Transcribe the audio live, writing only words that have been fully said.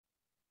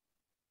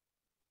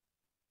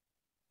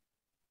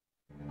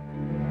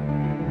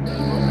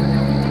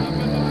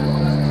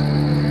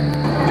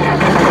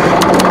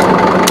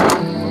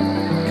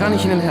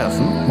ich Ihnen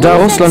helfen? Da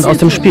Russland aus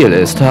dem Spiel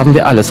ist, haben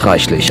wir alles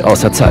reichlich,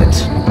 außer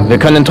Zeit. Wir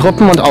können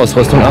Truppen und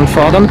Ausrüstung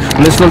anfordern,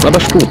 müssen uns aber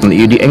sputen,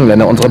 ehe die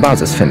Engländer unsere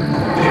Basis finden.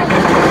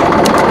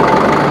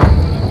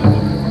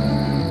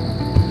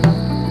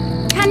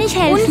 Kann ich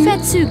helfen?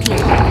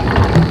 Unverzüglich.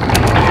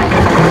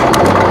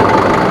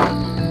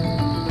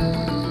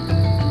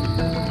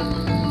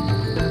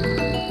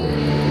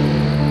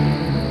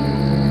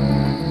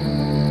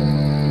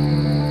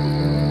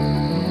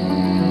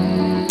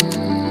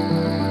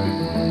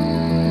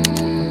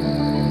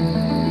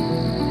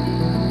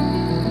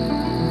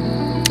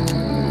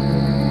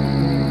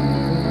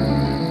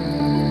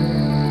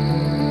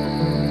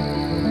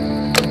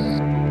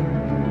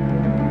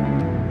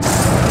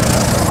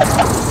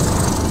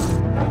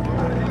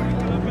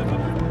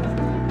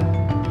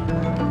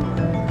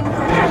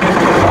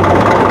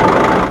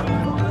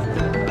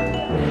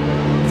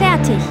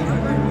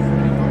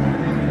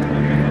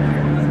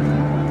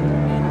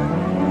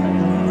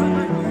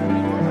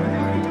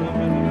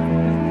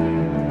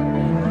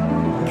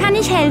 Kann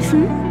ich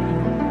helfen?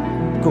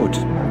 Gut.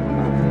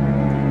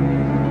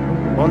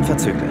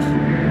 Unverzüglich.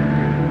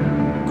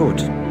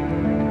 Gut.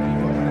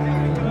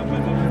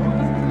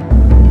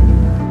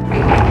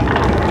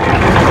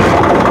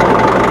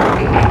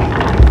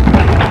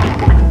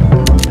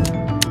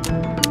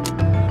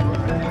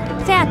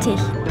 Fertig.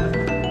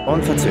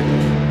 Unverzüglich.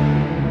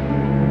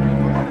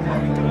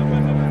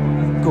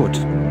 Gut.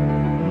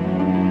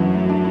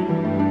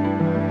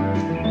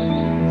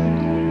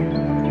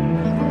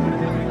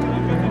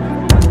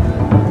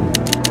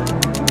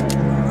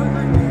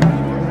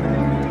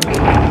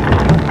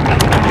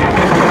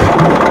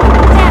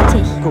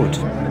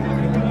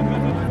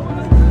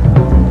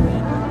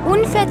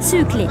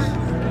 Unverzüglich.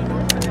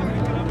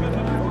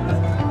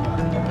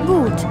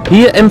 Gut.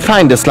 Hier im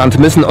Feindesland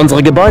müssen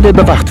unsere Gebäude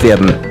bewacht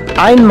werden.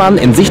 Ein Mann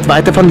in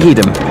Sichtweite von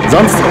jedem,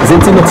 sonst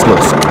sind sie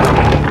nutzlos.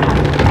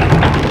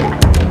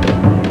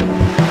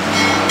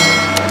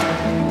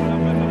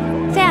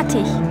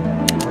 Fertig.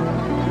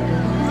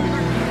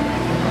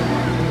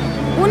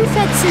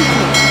 Unverzüglich.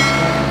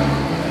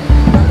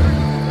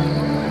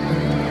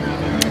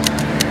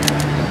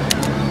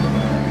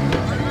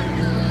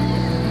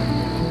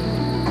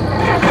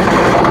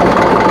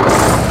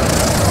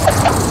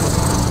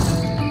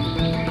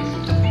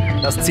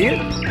 Das Ziel?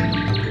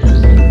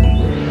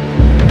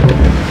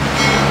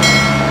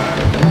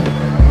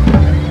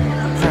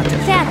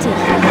 Fertig.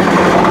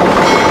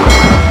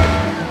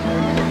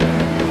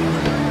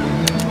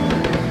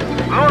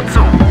 Nur zu!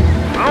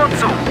 Nur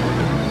zu!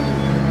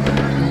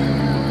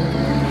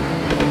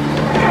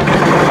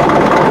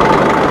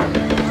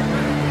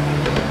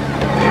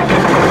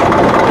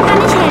 Kann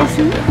ich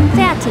helfen?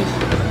 Fertig.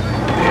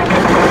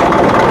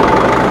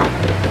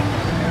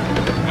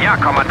 Ja,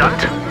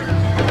 Kommandant.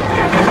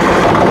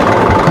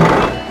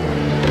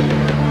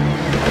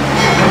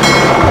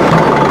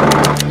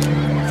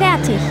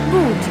 Fertig.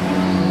 Gut.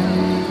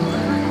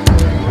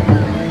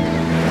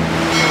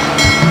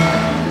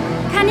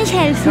 Kann ich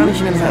helfen? Kann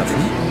ich Ihnen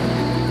helfen?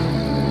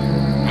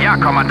 Ja,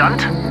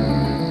 Kommandant.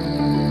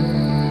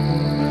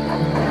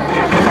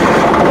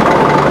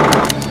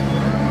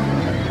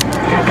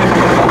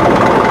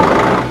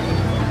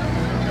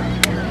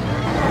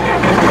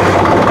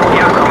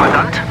 Ja,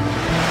 Kommandant.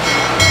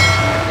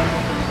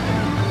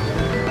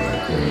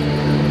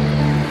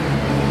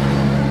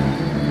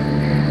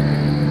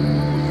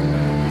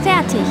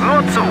 Fertig.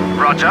 Nur zu,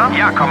 Roger.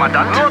 Ja,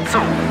 Kommandant. Nur zu.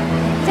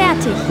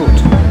 Fertig.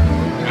 Gut.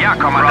 Ja,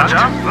 Kommandant.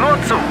 Roger. Nur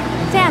zu.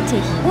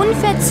 Fertig.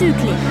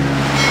 Unverzüglich.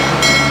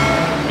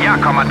 Ja,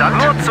 Kommandant.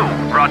 Nur zu,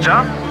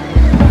 Roger.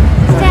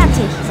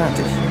 Fertig.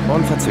 Fertig.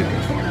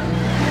 Unverzüglich.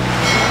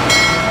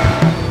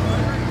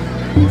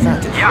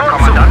 Fertig. Ja,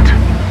 Kommandant.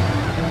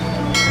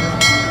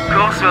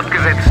 Kurs wird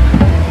gesetzt.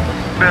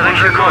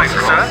 Berichte Kurs,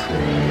 Sir.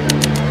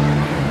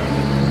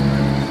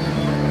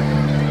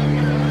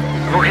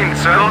 Wohin,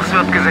 Sir? Kurs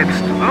wird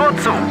gesetzt. Nur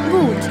zu.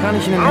 Gut. Kann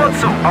ich Ihnen Nur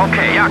zu.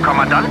 Okay, ja,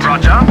 Kommandant.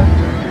 Roger.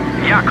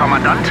 Ja,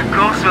 Kommandant.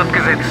 Kurs wird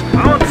gesetzt.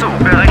 Nur zu.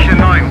 Berechne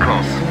neuen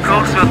Kurs.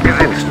 Kurs wird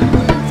gesetzt.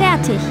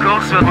 Fertig.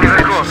 Kurs wird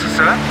gesetzt. Kurs,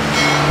 Sir.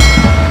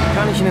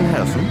 Kann ich Ihnen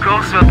helfen?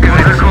 Kurs wird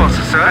gesetzt. Kurs,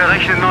 Sir.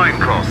 Berechne neuen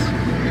Kurs.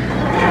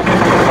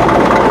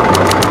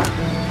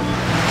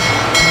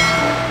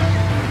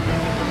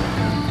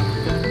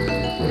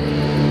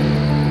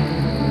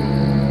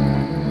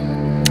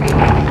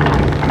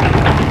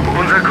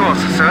 Unser Kurs,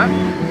 Sir.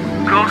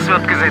 Kurs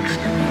wird gesetzt.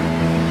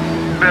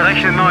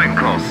 Berechne neuen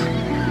Kurs.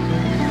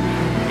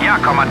 Ja,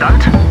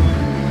 Kommandant.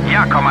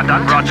 Ja,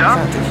 Kommandant. Roger.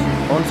 Fertig.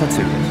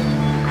 Unverzüglich.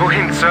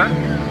 Wohin, Sir?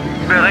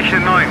 Berechne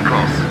neuen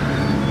Kurs.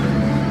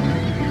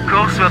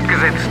 Kurs wird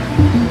gesetzt.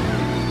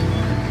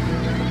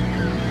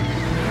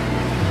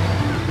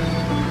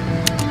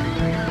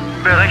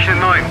 Berechne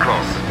neuen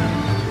Kurs.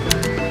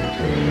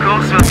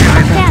 Kurs wird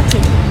gesetzt.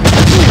 Fertig.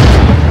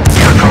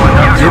 Ja,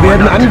 Kommandant. Wir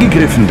werden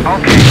angegriffen.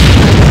 Okay.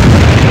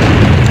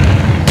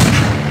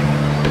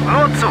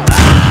 Nur zu.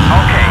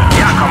 Okay,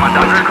 ja,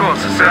 Kommandant. Unser Kurs,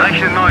 Sir.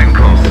 Berechne neuen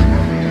Kurs.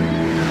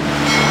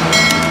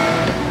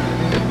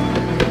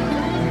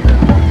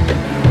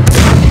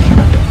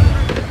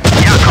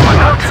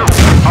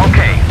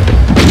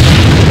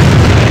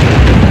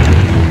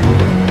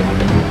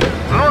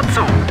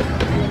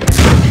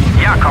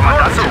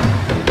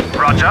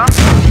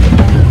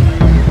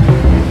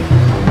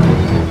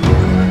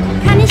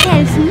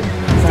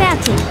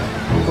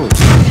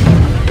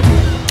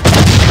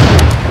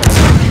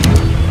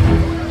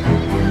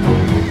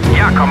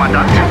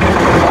 Kommandant.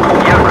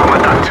 Ja,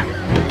 Kommandant.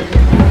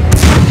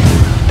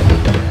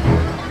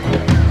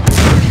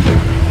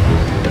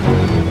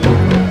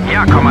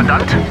 Ja,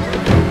 Kommandant.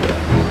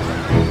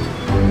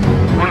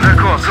 Unser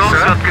Kurs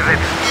wird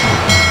gesetzt.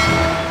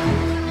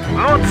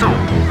 Nur zu.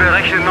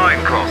 Berechne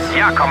neuen Kurs.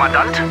 Ja,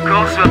 Kommandant.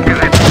 Kurs wird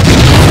gesetzt.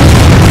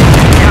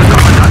 Ja,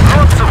 Kommandant.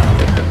 Nur zu.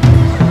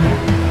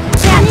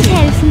 Kann ich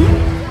helfen?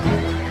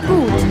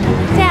 Gut.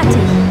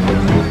 Fertig.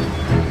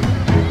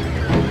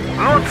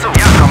 Nur zu.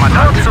 Ja,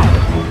 Kommandant. Nur zu.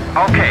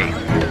 Okay.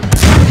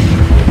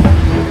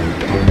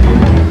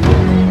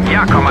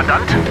 Ja,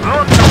 Kommandant.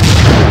 Nur zu.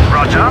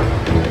 Roger.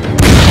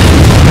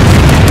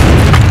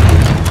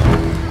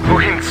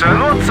 Wohin, Sir?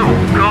 Nur zu.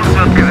 Kurs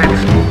wird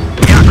gesetzt.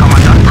 Ja,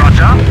 Kommandant.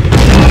 Roger.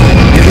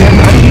 Wir werden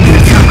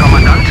angegriffen. Ja,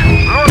 Kommandant.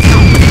 Nur zu.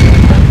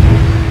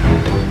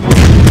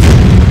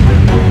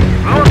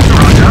 Nur zu,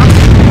 Roger.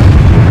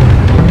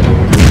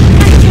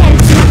 Kann ich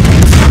helfen?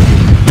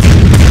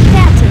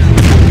 Fertig.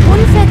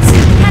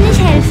 Unverzüglich. Kann ich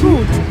helfen?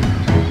 Gut.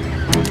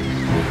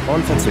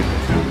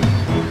 Unverzüglich.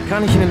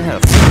 Kann ich Ihnen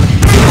helfen?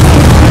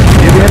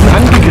 Wir werden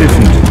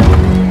angegriffen.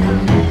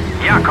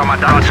 Ja,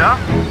 Kommandant. Roger.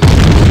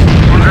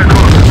 Unser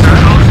Kurs, Sir.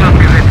 Kurs wird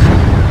gesetzt.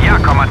 Ja,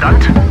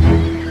 Kommandant.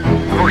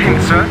 Wohin,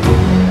 Sir?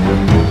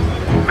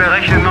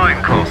 Berechne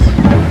neuen Kurs.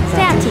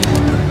 Fertig.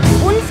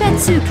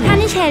 Unverzüglich. Kann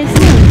ich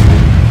helfen?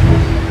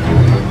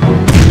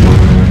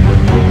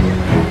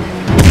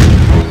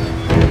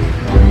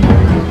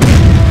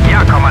 Ja,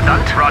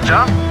 Kommandant.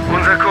 Roger.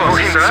 Unser Kurs,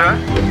 wohin, Sir?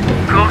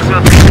 Kurs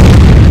wird gesetzt.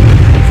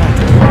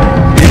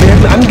 Wir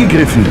werden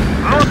angegriffen.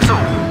 Nur zu.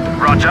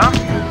 Roger.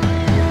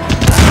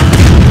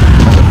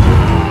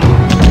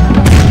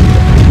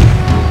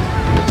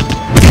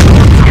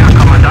 Ja,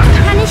 Kommandant.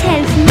 Kann ich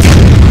helfen?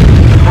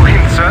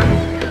 Wohin, Sir?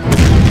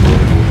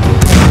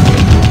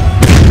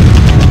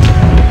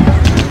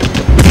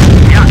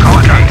 Ja,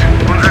 Kommandant.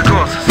 Unser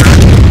Kurs, Sir.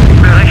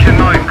 Berechne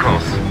neuen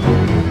Kurs.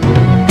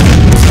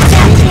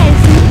 Kann ich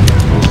helfen?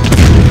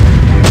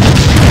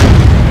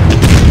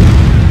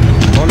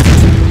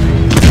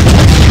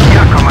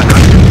 Ja,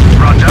 Kommandant.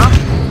 Roger.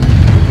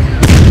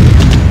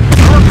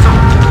 Nur zu.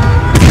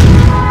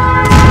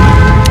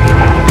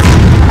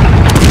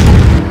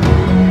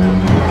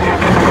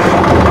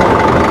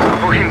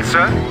 Wohin,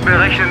 Sir?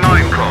 Berechne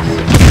neuen Kurs.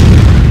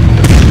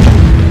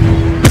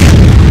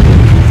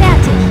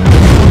 Fertig.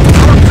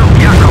 Nur zu.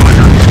 Ja,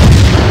 Kommandant.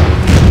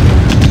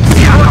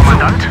 Ja,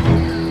 Kommandant.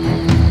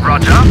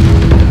 Roger.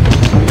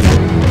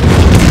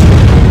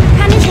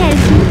 Kann ich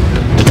helfen?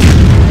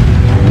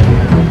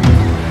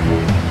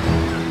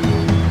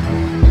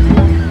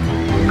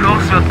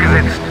 Kurs wird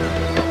gesetzt.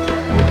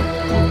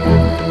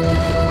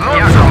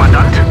 Ja,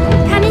 Kommandant.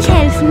 Kann ich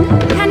helfen?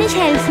 Kann ich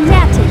helfen?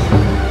 Fertig.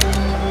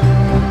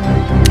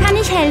 Kann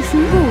ich helfen?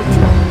 Gut.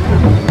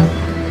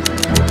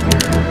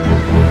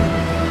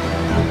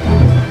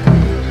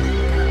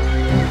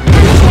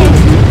 Kann ich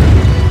helfen?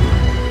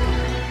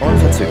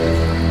 Unverzüglich.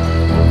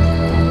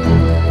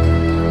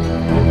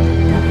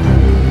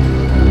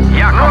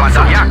 Ja,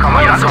 Kommandant. Ja,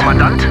 Kommandant. Ja,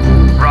 Kommandant.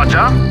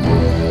 Roger.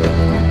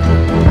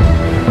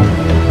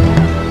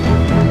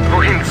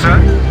 Wohin, Sir?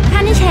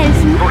 Kann ich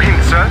helfen? Wohin,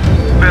 Sir?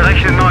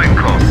 Berechne neuen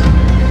Kurs.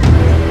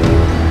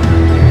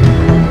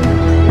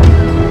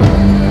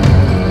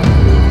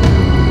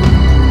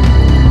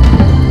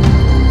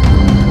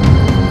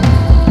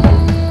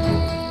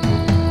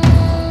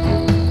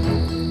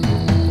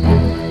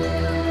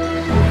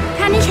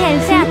 Kann ich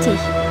helfen? Fertig.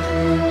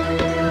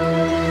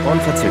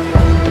 Unverzüglich.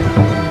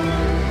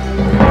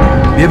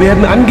 Wir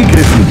werden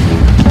angegriffen.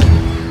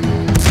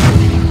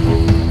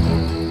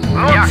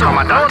 Ja,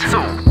 Kommandant. Nur zu.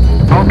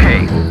 Okay.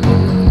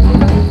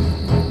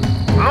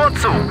 Nur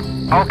zu.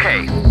 Okay.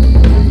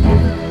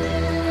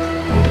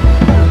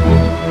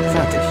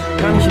 Fertig.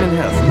 Kann ich Ihnen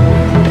helfen?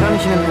 Kann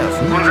ich Ihnen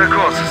helfen? Unser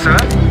Kurs, Sir.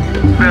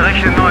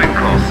 Berechne neuen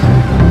Kurs.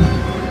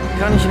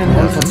 Kann ich Ihnen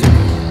helfen?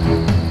 Unverzüglich.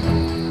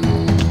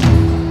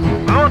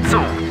 Nur zu.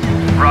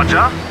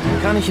 Roger.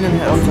 Kann ich Ihnen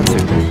helfen?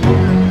 Unverzüglich.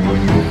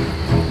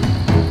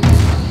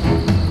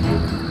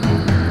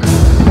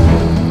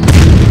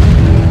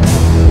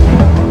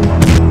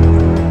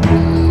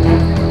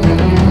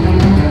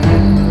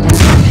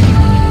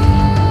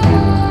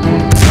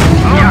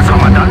 Ja,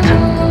 Kommandant.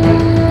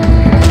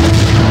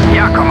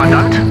 Ja,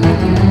 Kommandant.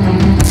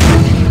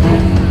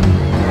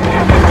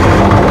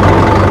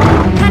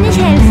 Kann ich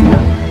helfen?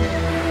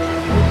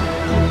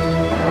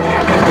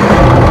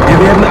 Wir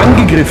werden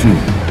angegriffen.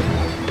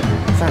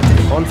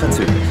 Fertig.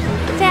 Unverzüglich.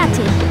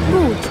 Fertig.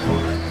 Gut.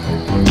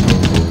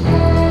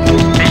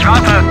 Ich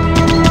warte.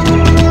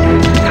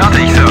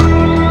 Fertig, Sir.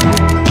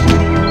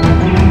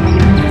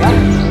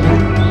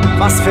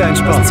 Was für ein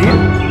Spaß. Ziel?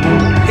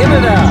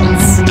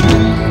 Himmelwärts.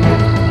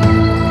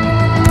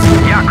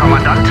 Ja,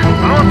 Kommandant.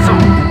 Nur zu.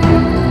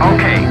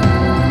 Okay.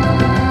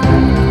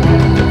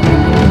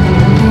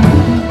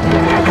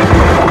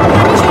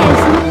 Kann ich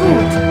helfen?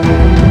 Gut.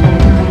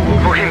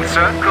 Wohin,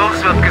 Sir? Kurs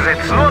wird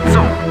gesetzt. Nur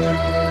zu.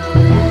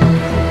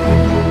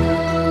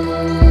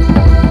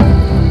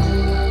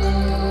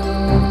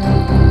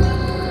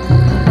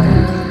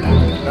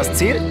 Das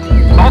Ziel?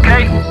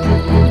 Okay.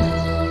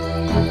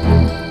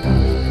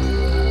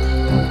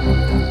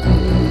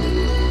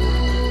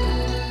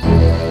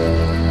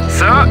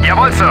 Sir,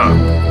 jawohl, Sir.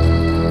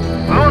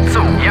 Nur zu.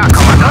 Ja,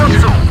 Kommandant.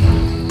 Nur zu.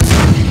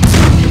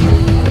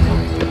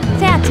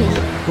 Fertig.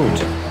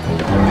 Gut.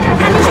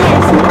 Kann ich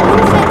helfen?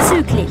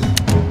 Unverzüglich.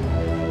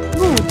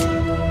 Gut.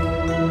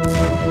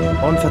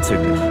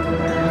 Unverzüglich.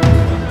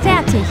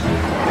 Fertig.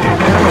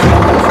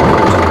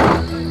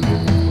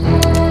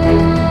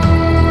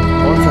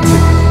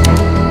 Unverzüglich.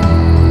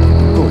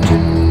 Gut.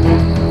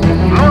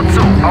 Nur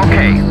zu.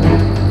 Okay.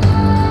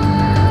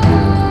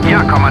 Ja,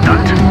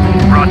 Kommandant.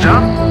 Roger.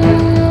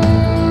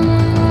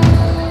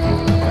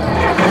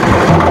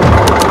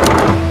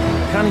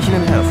 Kann ich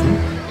Ihnen helfen?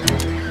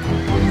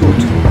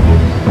 Gut.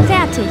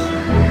 Fertig.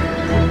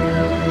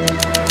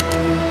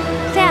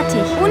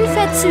 Fertig.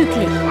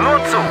 Unverzüglich. Nur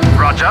zu.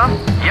 Roger.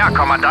 Ja,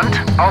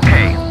 Kommandant.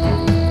 Okay.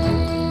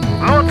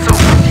 Nur zu.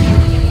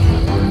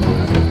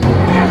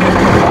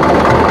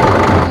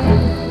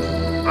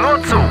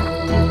 Nur zu.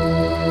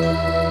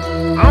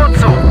 Nur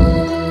zu.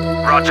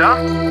 Roger.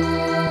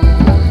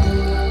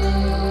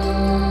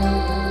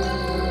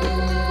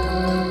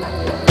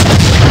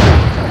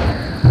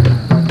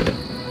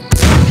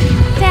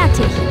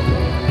 Fertig.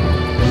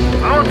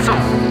 Nur zu.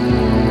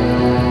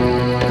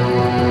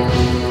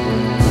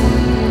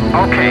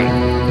 Okay.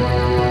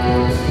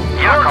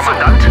 Ja,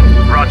 Kommandant.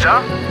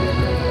 Roger.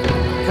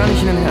 Kann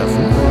ich Ihnen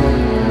helfen?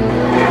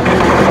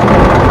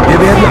 Wir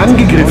werden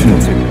angegriffen.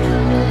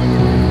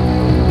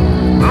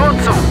 Nur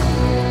zu.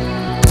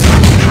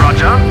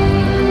 Roger.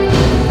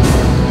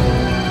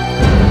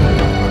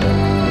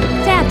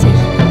 Fertig.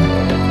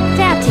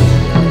 Fertig.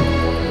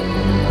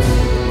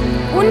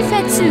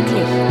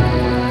 Unverzüglich.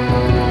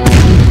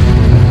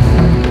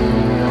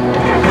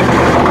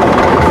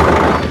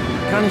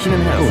 Kann ich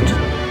Ihnen helfen? Gut.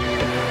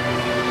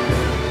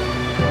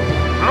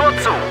 Nur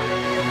zu.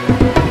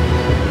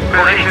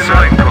 Berechne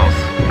neuen Kurs.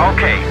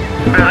 Okay.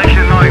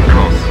 Berechne neuen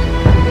Kurs.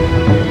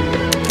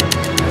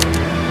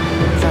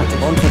 Fertig.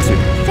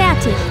 Unverzüglich.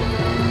 Fertig.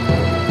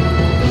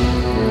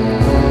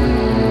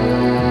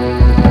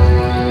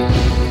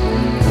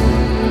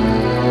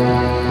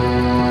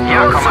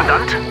 Ja,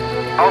 Kommandant.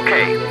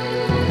 Okay.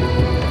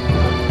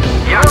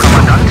 Ja,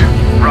 Kommandant.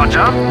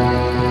 Roger.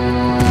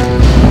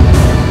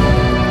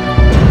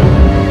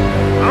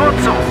 Nur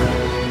zu.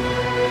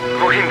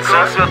 Wohin,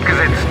 Kurs wird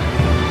gesetzt.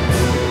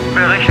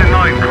 Berechne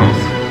neuen Kurs.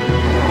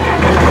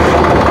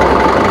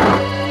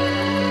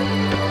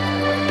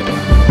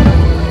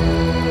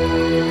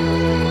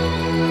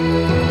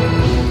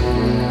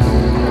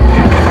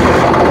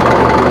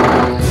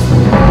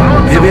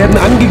 Wir werden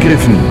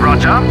angegriffen.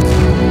 Roger.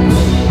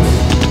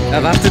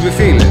 Erwarte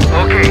Befehle.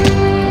 Okay.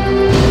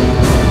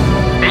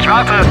 Ich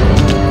warte.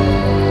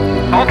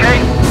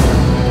 Okay.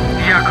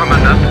 Ja,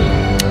 Kommandant.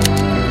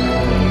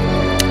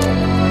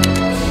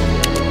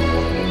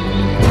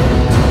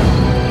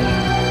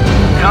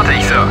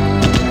 Fertig, Sir.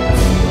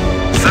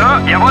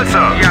 Sir, jawohl,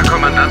 Sir. Ja,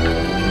 Kommandant.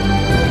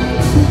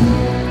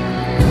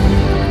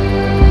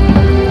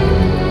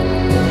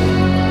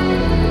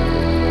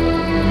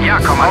 Ja,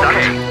 Kommandant.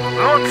 Okay.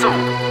 Nur zu.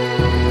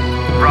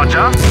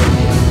 Roger.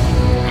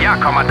 Ja,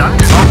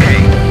 Kommandant. Okay.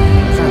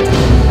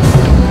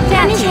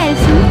 Kann ich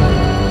helfen?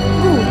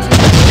 Gut.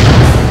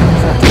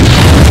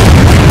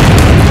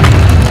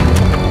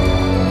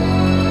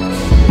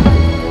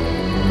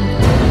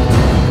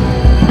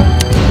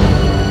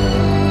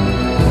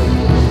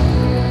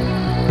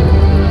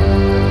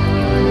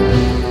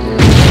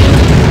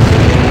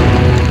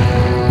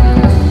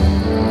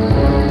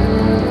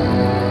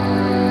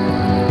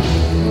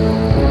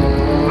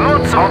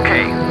 Nur zu.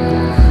 Okay.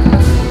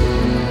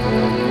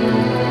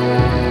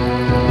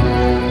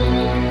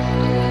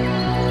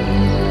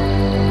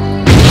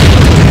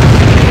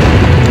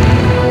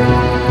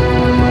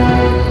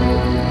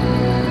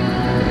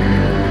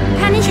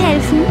 Kann ich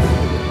helfen?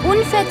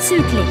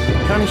 Unverzüglich.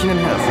 Kann ich Ihnen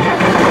helfen?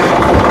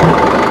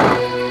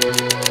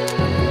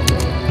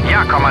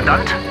 Ja,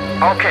 Kommandant.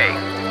 Okay.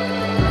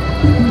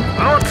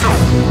 Nur zu.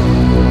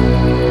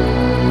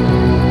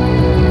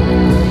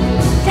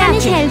 Kann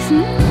ich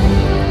helfen?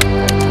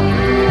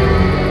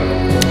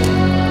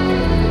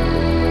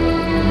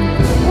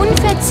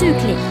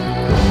 Unverzüglich.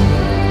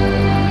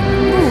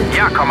 Gut.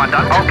 Ja,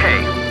 Kommandant.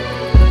 Okay.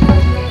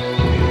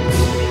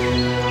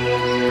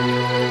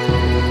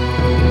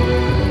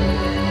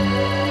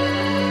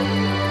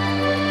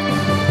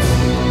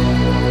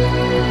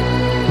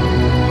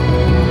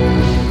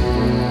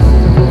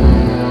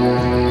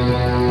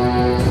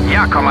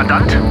 Ja,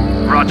 Kommandant.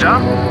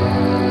 Roger.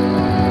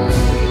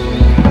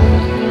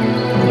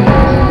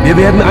 Wir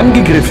werden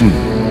angegriffen.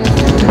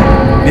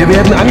 Wir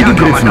werden Ja,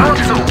 angegriffen. Kommandant.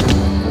 Zu.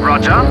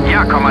 Roger.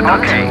 Ja,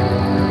 Kommandant. Okay.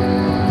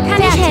 Kann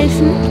ich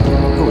helfen?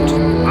 Gut.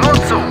 Nur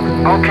zu.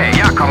 Okay,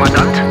 ja,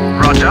 Kommandant.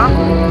 Roger.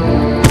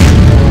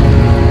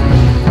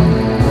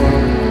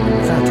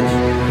 Fertig.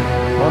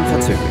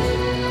 Unverzüglich.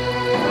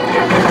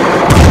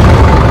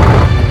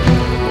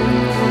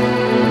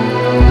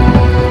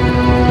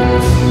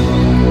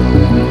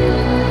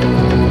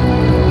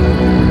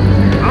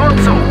 Nur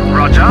zu.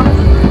 Roger.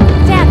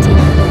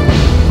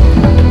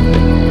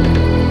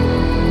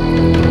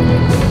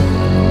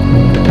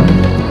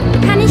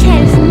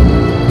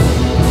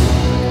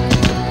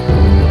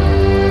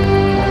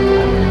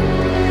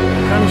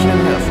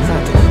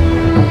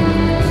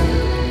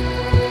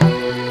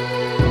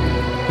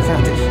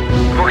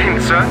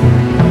 Sir.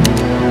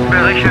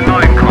 Berechne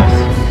neuen Kurs.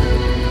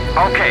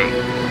 Okay.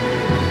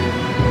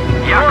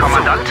 Ja,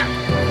 Kommandant.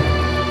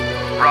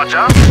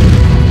 Roger.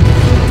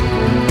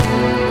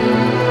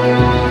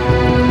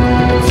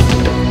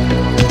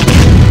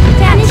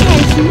 Kann ich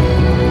helfen?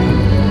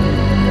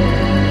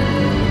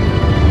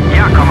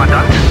 Ja,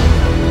 Kommandant.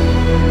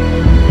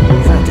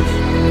 Fertig.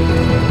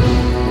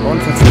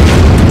 Unverzüglich.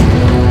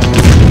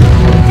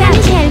 Kann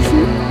ich helfen?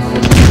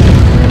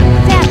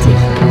 Fertig.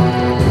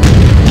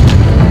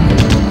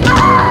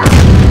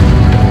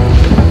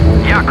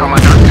 Ja,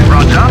 Kommandant.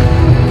 Roger.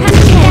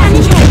 Kann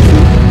ich helfen?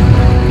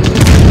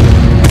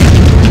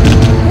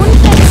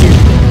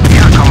 Unverzüglich.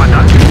 Ja,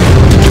 Kommandant.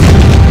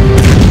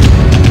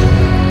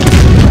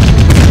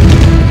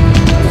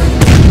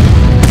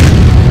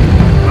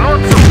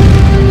 Lot zu.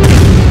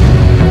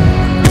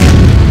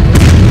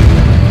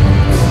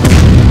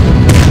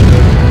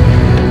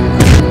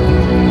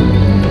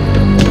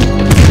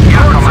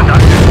 Ja,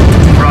 Kommandant.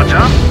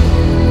 Roger.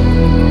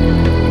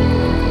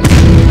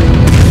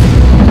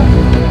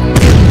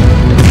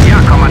 Ja,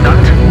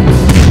 Kommandant.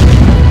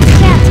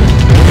 Fertig.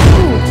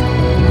 Gut.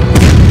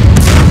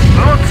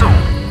 Lot zu.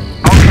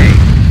 Okay.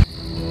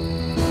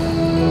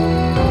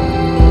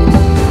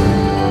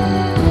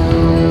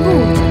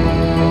 Gut.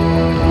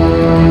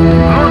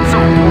 Lot zu.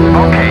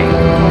 Okay.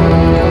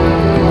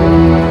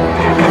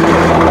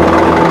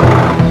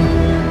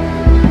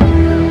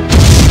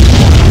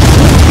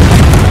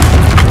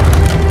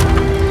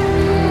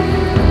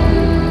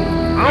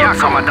 Ja,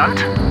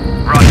 Kommandant.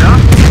 Roger.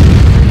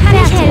 Kann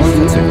ich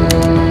helfen?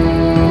 Unverzüglich.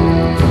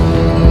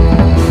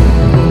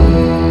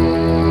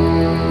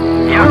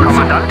 Ja,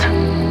 Kommandant.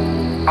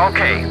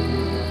 Okay.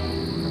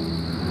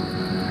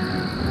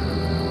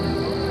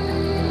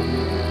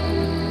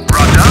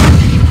 Roger.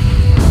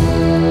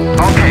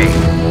 Okay.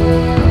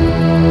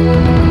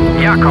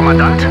 Ja,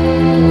 Kommandant.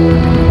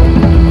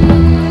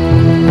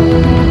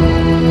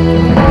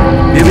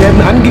 Wir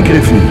werden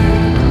angegriffen.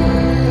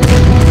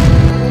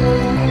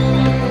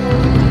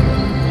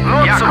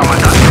 Ja,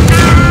 Kommandant.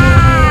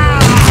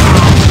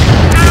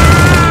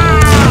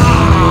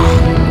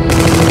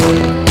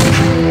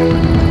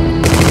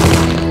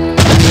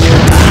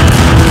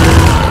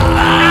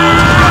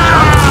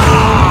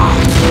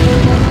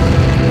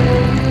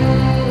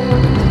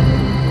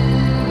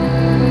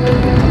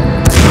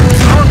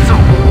 Lot zu.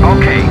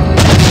 Okay.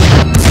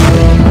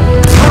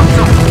 Lot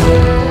zu.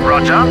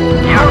 Roger.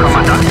 Ja,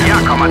 Kommandant. Ja,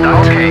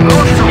 Kommandant. Okay.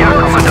 Lot zu. Ja,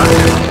 Kommandant.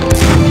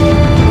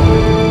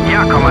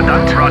 Ja,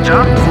 Kommandant. Roger.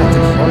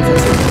 Fertig.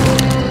 Unverzüglich.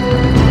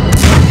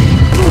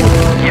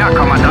 Ja,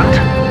 Kommandant.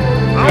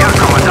 Ja,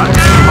 Kommandant.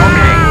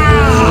 Okay.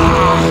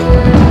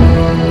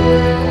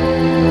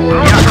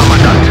 Ja,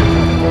 Kommandant.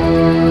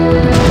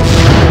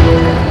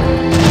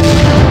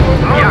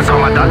 Ja,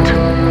 Kommandant.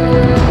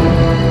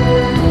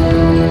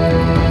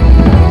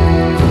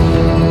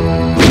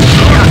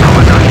 Ja,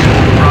 Kommandant.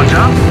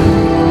 Roger.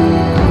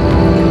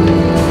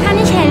 Kann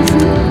ich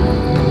helfen?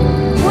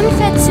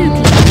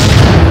 Unverzüglich.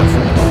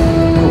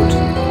 Gut.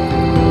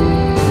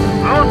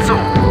 Lot zu.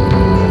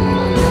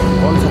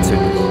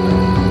 Unverzüglich.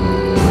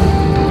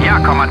 Ja,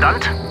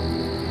 Kommandant.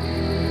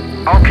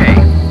 Okay.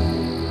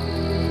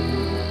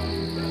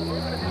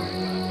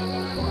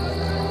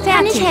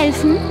 Kann ich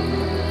helfen?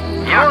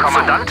 Ja,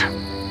 Kommandant.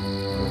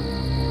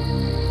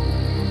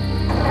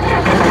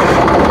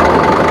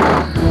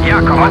 Ja,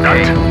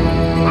 Kommandant.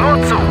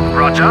 Lot zu.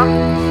 Roger.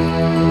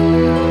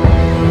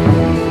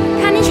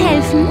 Kann ich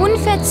helfen?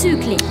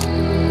 Unverzüglich.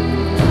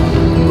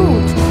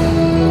 Gut.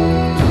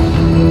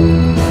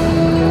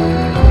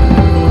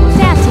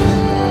 Fertig.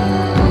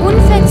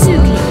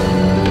 Unverzüglich.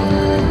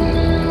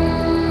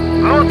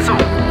 Lot zu.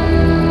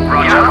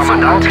 Roger. Ja,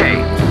 Kommandant. Okay.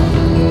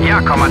 Ja,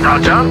 Kommandant.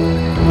 Roger.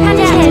 Kann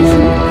ich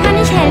helfen? Kann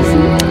ich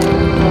helfen?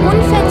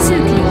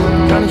 Unverzüglich.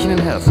 Kann ich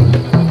Ihnen helfen?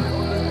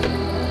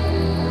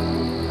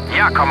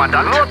 Ja,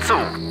 Kommandant. Lot zu.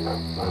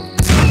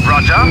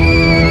 Roger. Ja,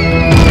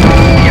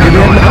 Wir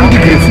werden Kommandant.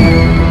 angegriffen.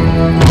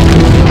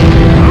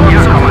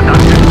 Ja,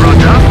 Kommandant.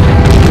 Roger.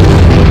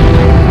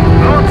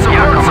 Lot zu.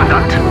 Ja,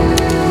 Kommandant.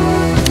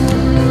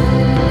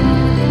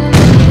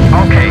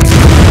 Okay.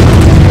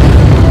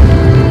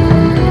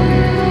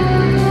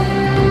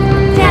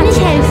 Kann ich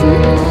helfen?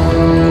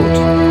 Gut.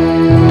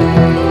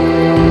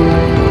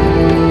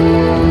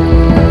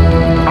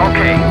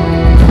 Okay.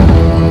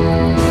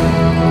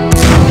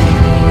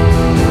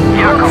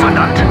 Ja,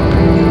 Kommandant.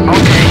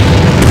 Okay.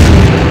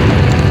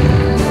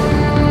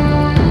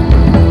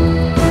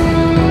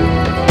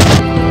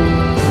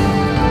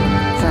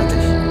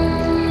 Fertig.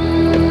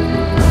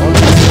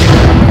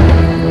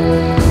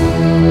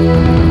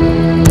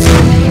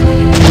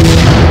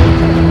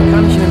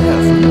 Kann ich Ihnen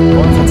helfen?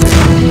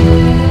 Unverzüglich.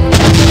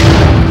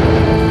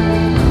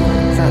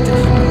 Fertig.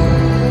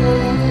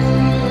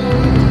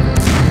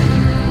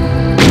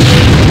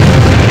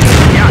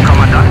 Ja,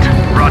 Kommandant.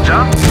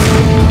 Roger.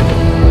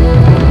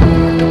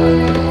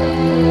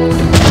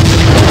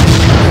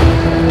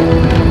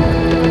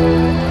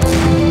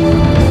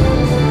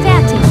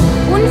 Fertig.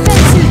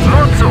 Unverzüglich.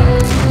 Lot zu.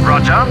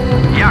 Roger.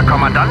 Ja,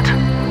 Kommandant.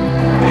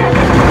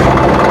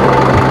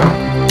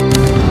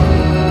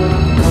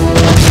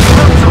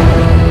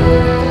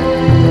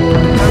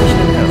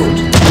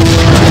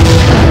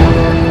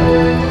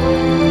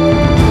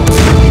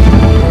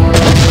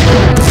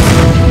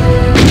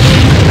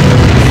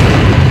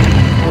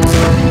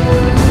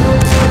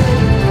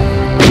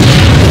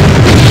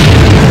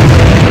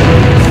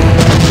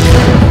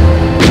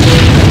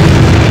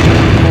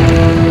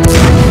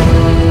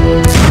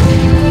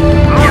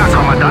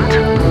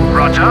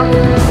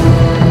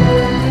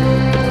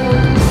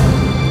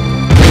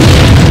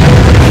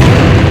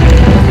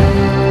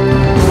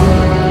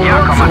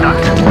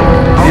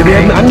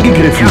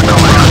 angegriffen. Ja,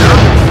 Kommandant.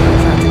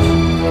 Fertig.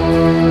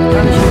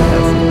 Kann ich Ihnen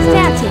helfen?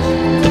 Fertig.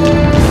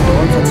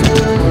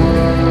 Unverzüglich.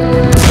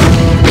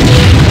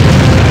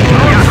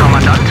 Ja,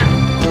 Kommandant.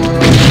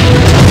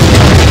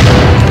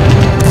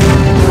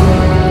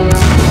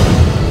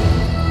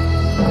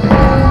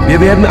 Wir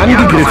werden Ja,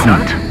 angegriffen.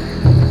 Kommandant.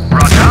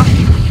 Roger.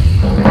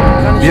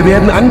 Wir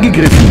werden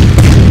angegriffen.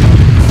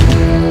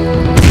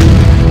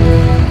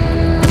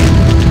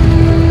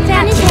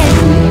 Kann ich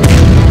helfen?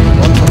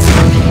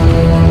 Unverzüglich.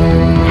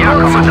 Ja,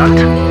 Kommandant.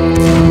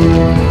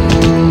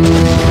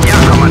 Ja,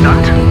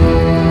 Kommandant.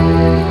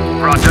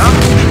 Roger.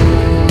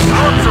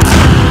 Nur zu.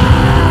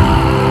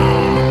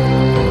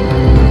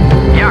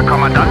 Ja,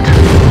 Kommandant.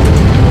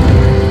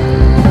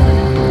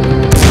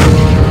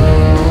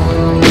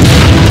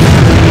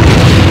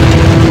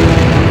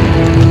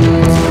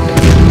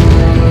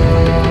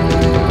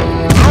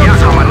 Ja,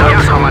 Kommandant.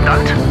 Ja,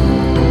 Kommandant.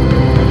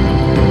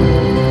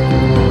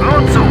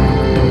 Nur zu.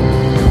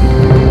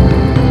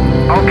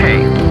 Okay.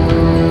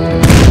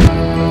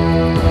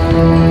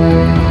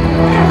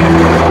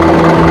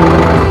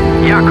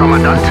 Ja,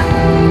 Kommandant.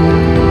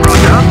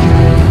 Roger.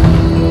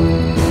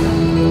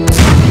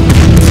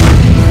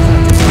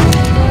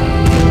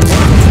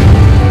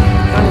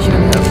 Kann ich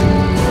Ihnen helfen?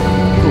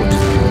 Gut.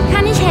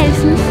 Kann ich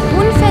helfen?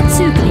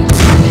 Unverzüglich.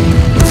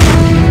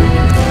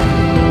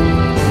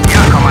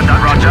 Ja,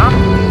 Kommandant. Roger.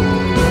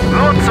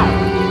 Nur zu.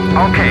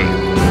 Okay.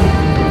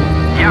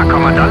 Ja,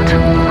 Kommandant.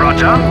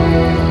 Roger.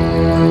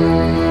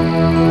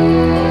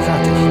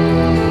 Fertig.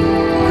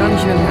 Kann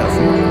ich Ihnen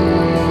helfen?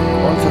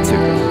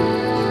 Unverzüglich.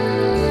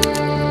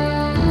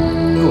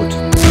 Gut.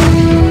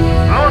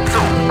 Nur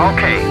zu.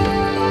 Okay.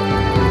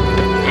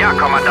 Ja,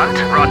 Kommandant.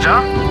 Roger.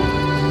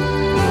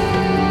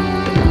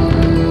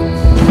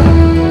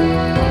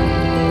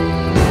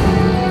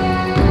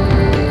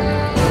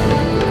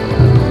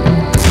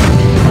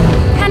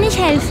 Kann ich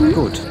helfen?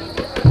 Gut.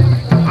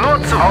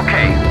 Nur zu.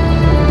 Okay.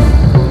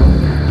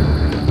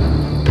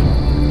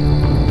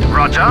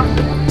 Roger.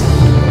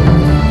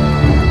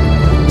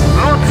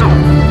 Nur zu.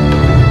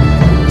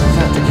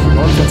 Fertig.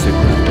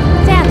 Unverzüglich.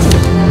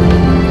 Fertig.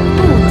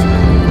 Gut.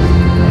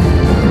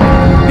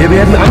 Wir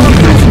werden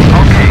angegriffen.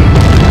 Okay.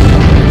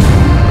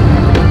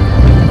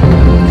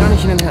 Kann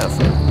ich Ihnen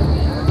helfen?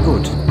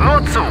 Gut. Nur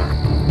zu.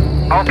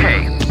 Okay.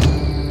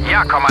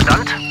 Ja,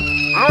 Kommandant.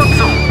 Nur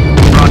zu.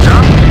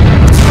 Roger.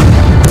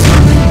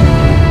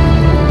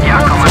 Ja,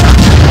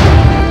 Kommandant.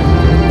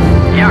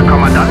 Ja,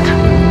 Kommandant.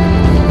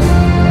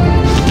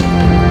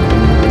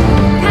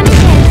 Kann ich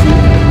helfen?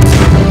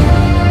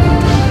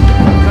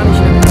 Kann ich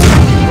Ihnen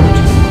helfen? Gut.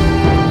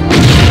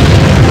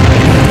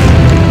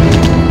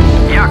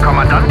 Ja,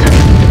 Kommandant.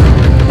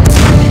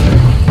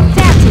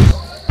 Fertig.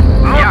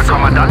 Ja,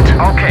 Kommandant.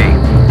 Okay.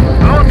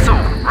 Nur zu.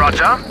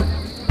 Roger.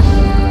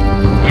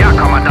 Ja,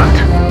 Kommandant.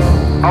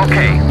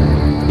 Okay.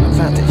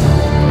 Fertig.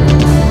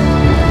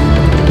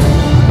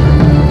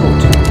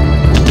 Gut.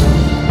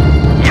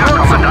 Ja,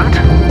 Kommandant.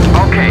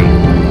 Okay.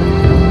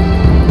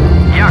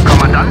 Ja,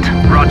 Kommandant.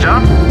 Roger.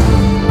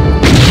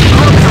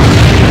 Nur zu.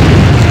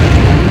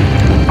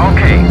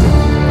 Okay.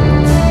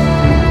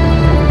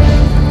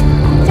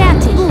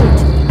 Fertig. Gut.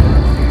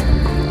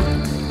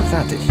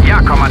 Fertig. Ja,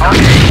 Kommandant.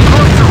 Okay.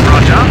 Nur zu.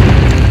 Roger.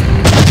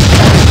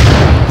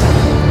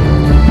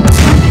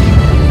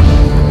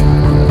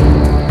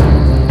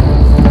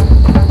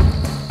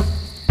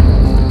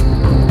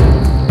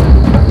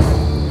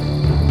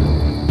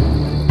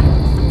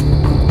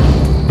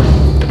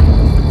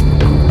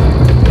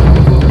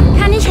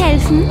 Kann ich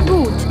helfen?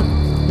 Gut.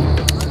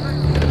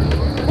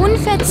 Kann ich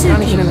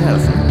Unverzüglich. Ihnen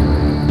helfen?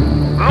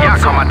 Ja,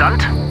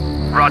 Kommandant.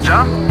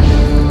 Roger.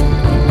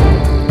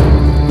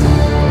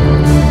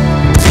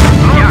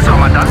 Ja,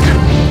 Kommandant.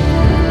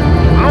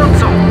 Nur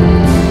zu.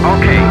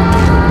 Okay.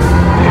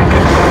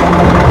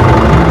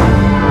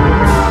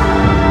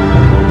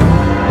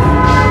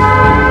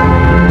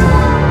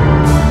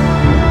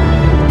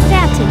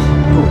 Fertig.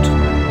 Gut.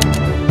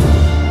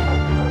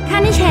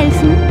 Kann ich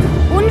helfen?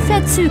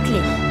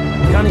 Unverzüglich.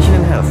 Kann ich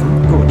Ihnen helfen?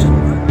 Gut.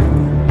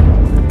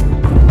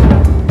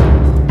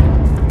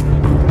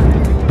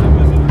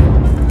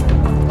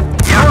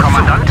 Ja,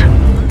 Kommandant.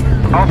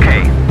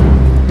 Okay.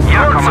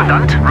 Ja,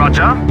 Kommandant.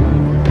 Roger.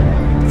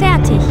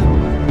 Fertig.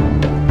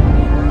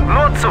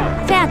 Nur zu.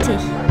 Fertig.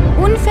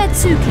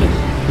 Unverzüglich.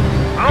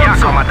 Ja,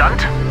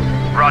 Kommandant.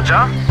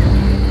 Roger.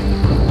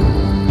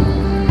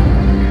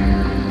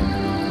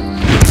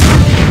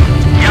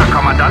 Ja,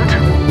 Kommandant.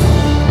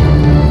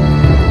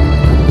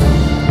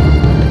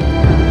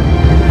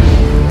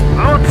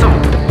 Nur zu.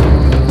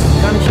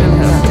 Kann ich Ihnen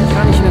helfen?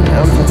 Kann ich Ihnen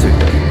helfen?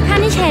 Unverzüglich.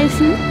 Kann ich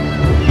helfen?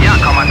 Ja,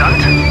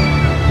 Kommandant.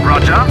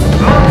 Roger.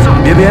 Nur zu.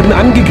 Wir werden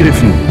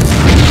angegriffen.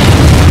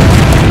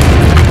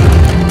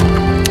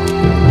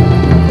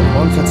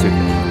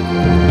 Unverzüglich.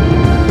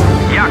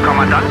 Ja,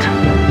 Kommandant.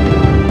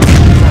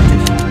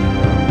 Fertig.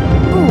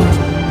 Gut.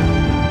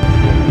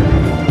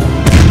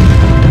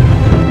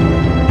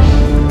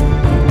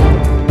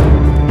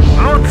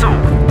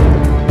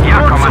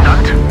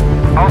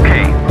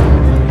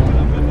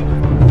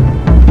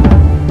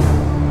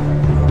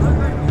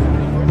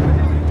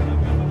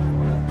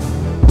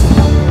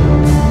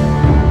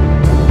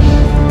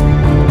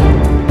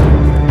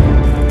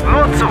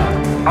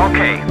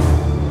 Okay.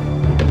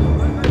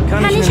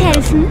 Kann ich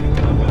helfen?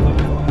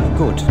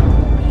 Gut.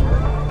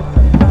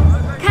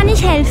 Kann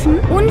ich helfen?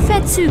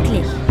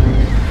 Unverzüglich.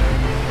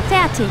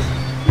 Fertig.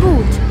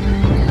 Gut.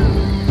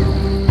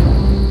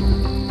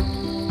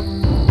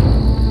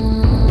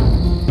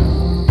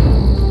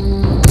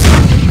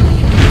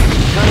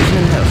 Kann ich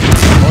Ihnen helfen?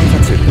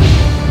 Unverzüglich.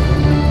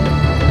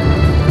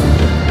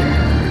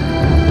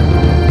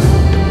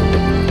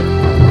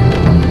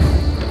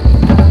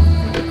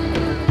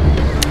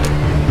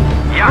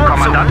 Ja,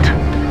 Kommandant.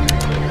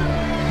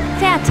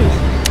 Fertig.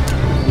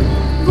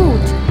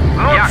 Gut.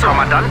 Ja,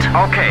 Kommandant.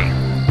 Okay.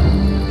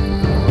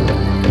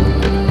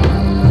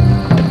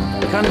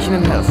 Kann ich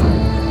Ihnen helfen?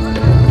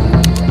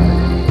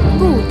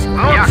 Gut.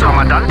 Ja,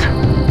 Kommandant.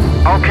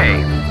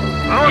 Okay.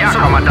 Ja,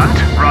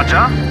 Kommandant.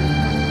 Roger.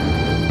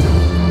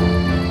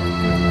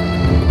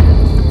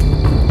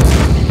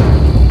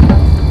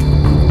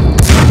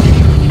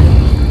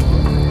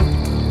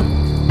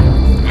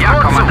 Ja,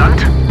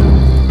 Kommandant.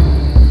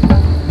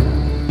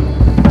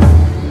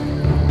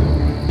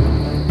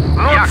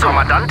 Ja,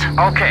 Kommandant.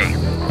 Okay.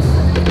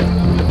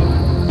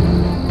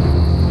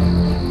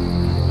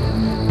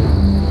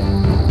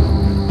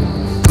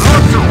 Nur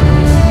zu.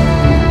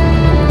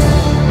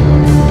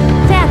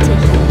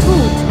 Fertig.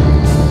 Gut.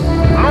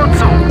 Nur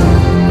zu.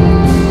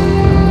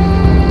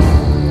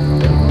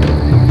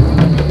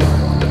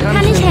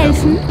 Kann ich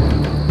helfen?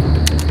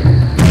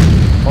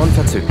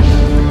 Unverzüglich.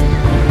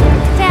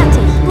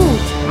 Fertig.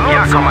 Gut.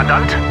 Ja,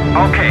 Kommandant.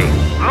 Okay.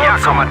 Ja,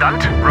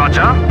 Kommandant.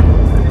 Roger.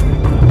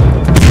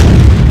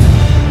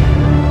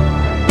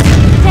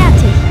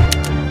 Fertig.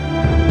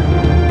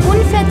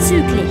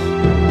 Unverzüglich.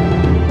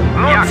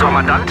 Ja,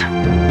 Kommandant.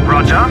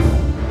 Roger.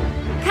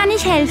 Kann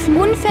ich helfen?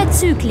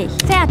 Unverzüglich.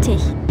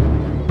 Fertig.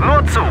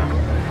 Nur zu.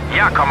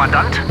 Ja,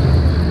 Kommandant.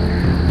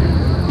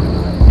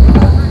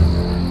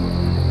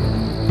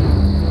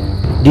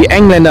 Die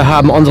Engländer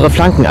haben unsere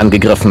Flanken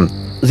angegriffen.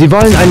 Sie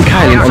wollen einen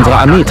Keil in unsere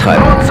Armee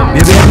treiben. Nur zu.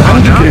 Wir werden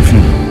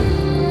angegriffen.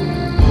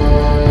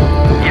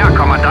 Ja,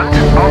 Kommandant.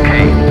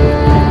 Okay.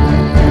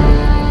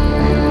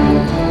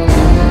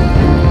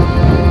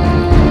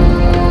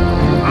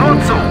 Nur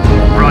zu.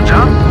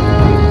 Roger.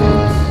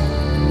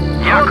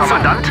 Ja,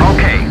 Kommandant.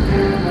 Okay.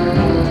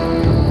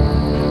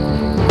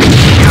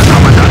 Ja,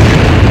 Kommandant.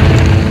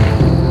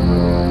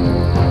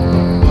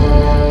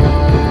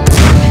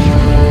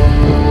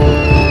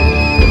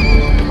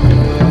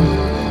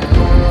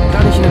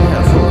 Kann ich Ihnen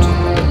helfen?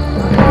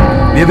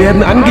 Wir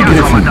werden Ja,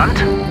 angegriffen.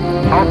 Kommandant.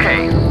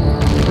 Okay.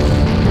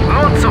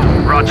 Nur zu.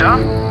 Roger.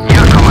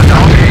 Ja,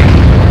 Kommandant. Okay.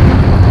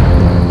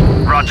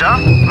 Roger.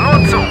 Nur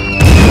zu.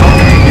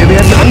 Okay. Wir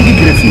werden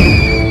angegriffen.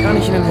 Kann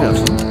ich Ihnen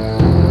helfen?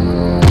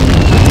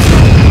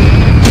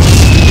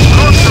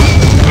 Nur zu.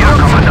 Ja,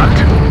 Kommandant.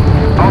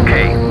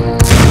 Okay.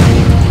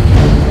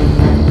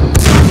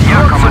 Ja,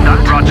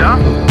 Kommandant. Roger.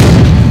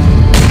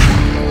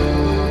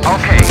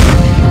 Okay.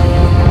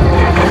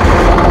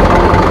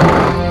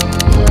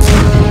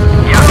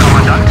 Ja,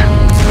 Kommandant.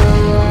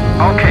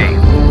 Okay.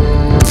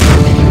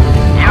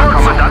 Ja,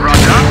 Kommandant.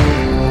 Roger.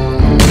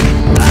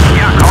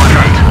 Ja,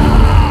 Kommandant.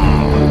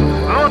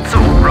 Nur zu.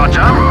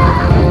 Roger.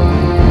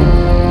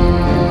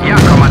 Ja,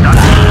 Kommandant.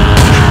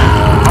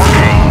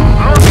 Okay.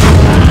 Nur zu.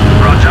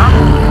 Roger.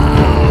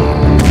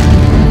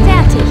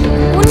 Fertig.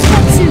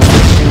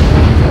 Unverzüglich.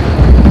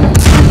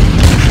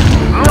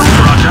 Nur zu.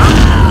 Roger.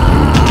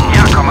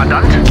 Ja,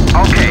 Kommandant.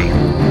 Okay.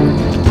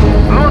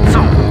 Nur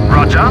zu.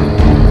 Roger.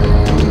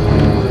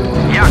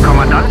 Ja,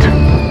 Kommandant.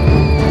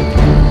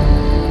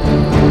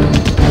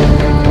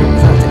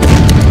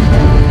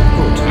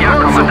 Gut. Ja,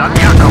 Kommandant.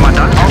 Ja,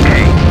 Kommandant.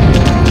 Okay.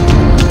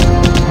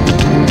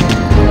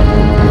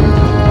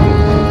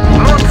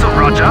 Nur zu.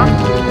 Roger.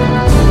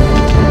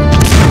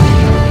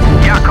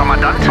 Ja,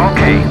 Kommandant.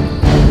 Okay.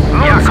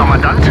 Ja,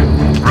 Kommandant.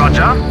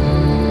 Roger.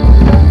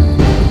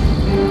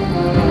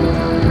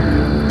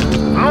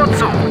 Nur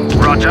zu.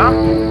 Roger.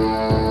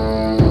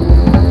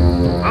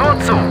 Nur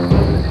zu.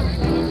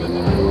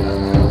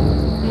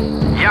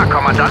 Ja,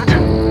 Kommandant.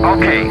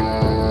 Okay.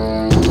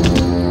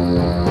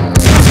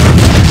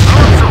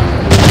 Nur zu.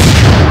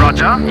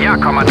 Roger. Ja,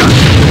 Kommandant.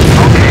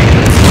 Okay.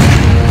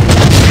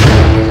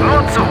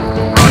 Nur zu.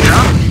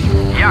 Roger.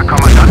 Ja,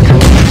 Kommandant.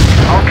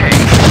 Okay.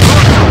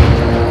 Nur zu.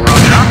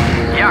 Roger.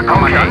 Ja,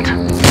 Kommandant.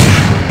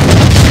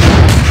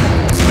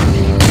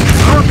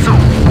 Nur zu.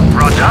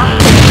 Roger.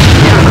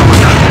 Ja,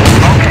 Kommandant.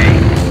 Okay.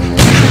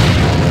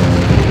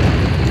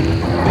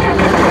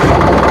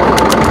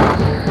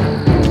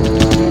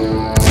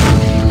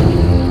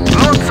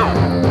 Nur zu.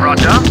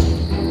 Roger.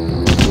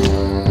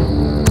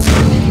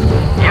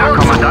 Ja,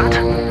 Kommandant.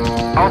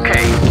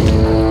 Okay.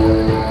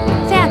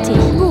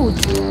 Fertig. Gut.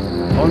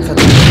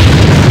 Unverzüglich.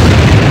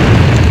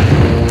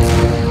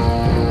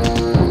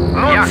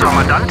 Ja,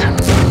 Kommandant.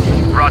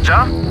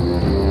 Roger.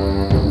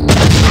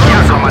 Ja,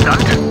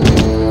 Kommandant.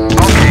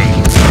 Okay.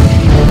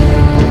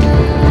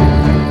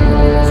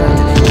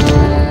 Fertig.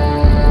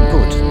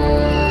 Gut.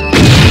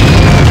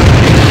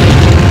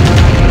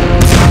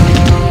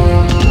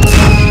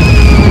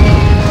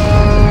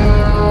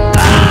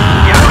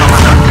 Ja,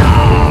 Kommandant.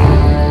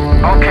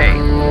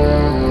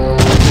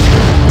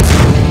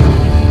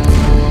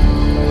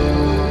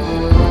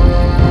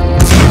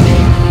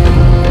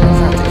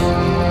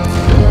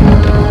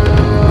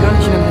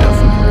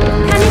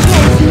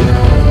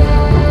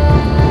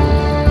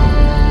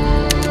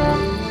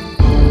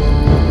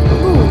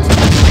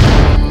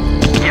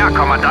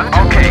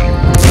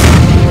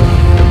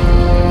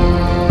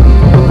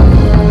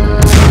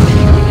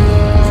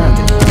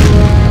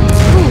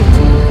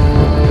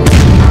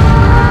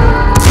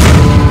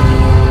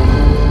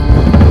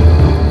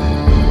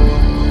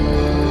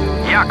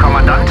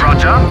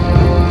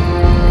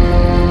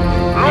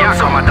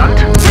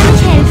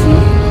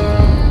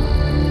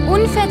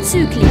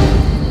 Unverzüglich.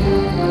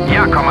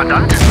 Ja,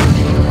 Kommandant.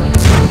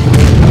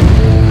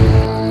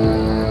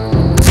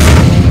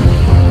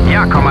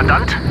 Ja,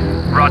 Kommandant.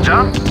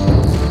 Roger.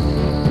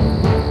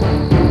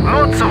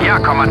 Nur zu. Ja,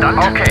 Kommandant.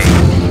 Okay.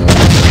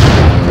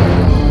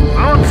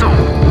 Nur zu.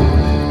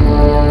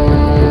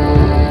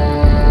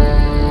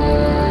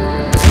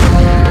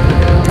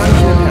 Kann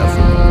ich Ihnen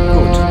helfen?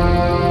 Gut.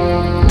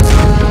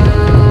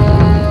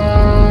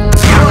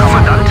 Ja,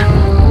 Kommandant.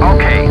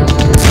 Okay.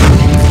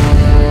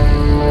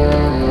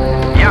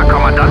 Ja,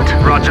 Kommandant.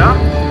 Roger.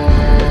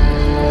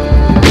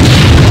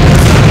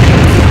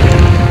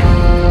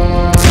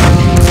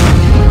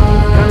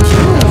 Kann ich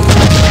Ihnen helfen?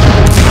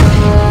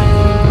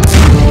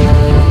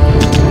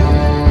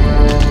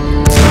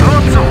 Nur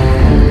zu.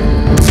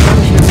 Kann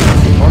ich Ihnen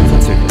helfen?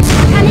 Unverzüglich.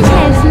 Kann ich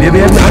helfen? Wir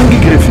werden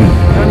angegriffen.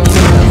 Kann ich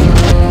Ihnen helfen?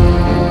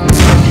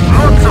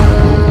 Nur zu.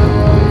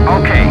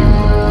 Okay.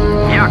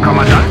 Ja,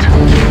 Kommandant.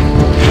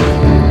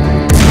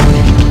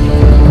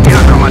 Ja,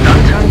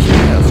 Kommandant. Kann ich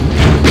Ihnen helfen?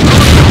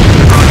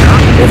 Roger.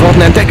 Wir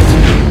wurden entdeckt.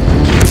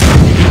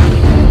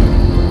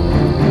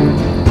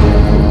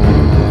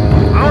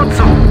 Nur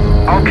zu.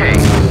 Okay.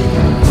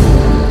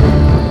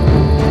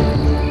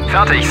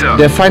 Fertig, Sir.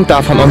 Der Feind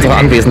darf von unserer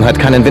Anwesenheit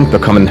keinen Wind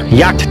bekommen.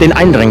 Jagt den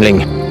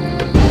Eindringling.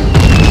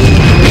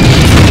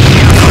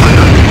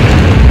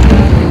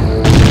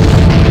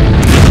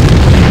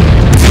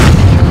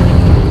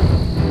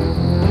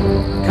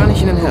 Kann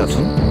ich Ihnen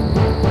helfen?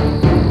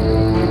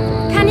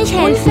 Kann ich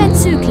helfen?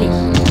 Unverzüglich.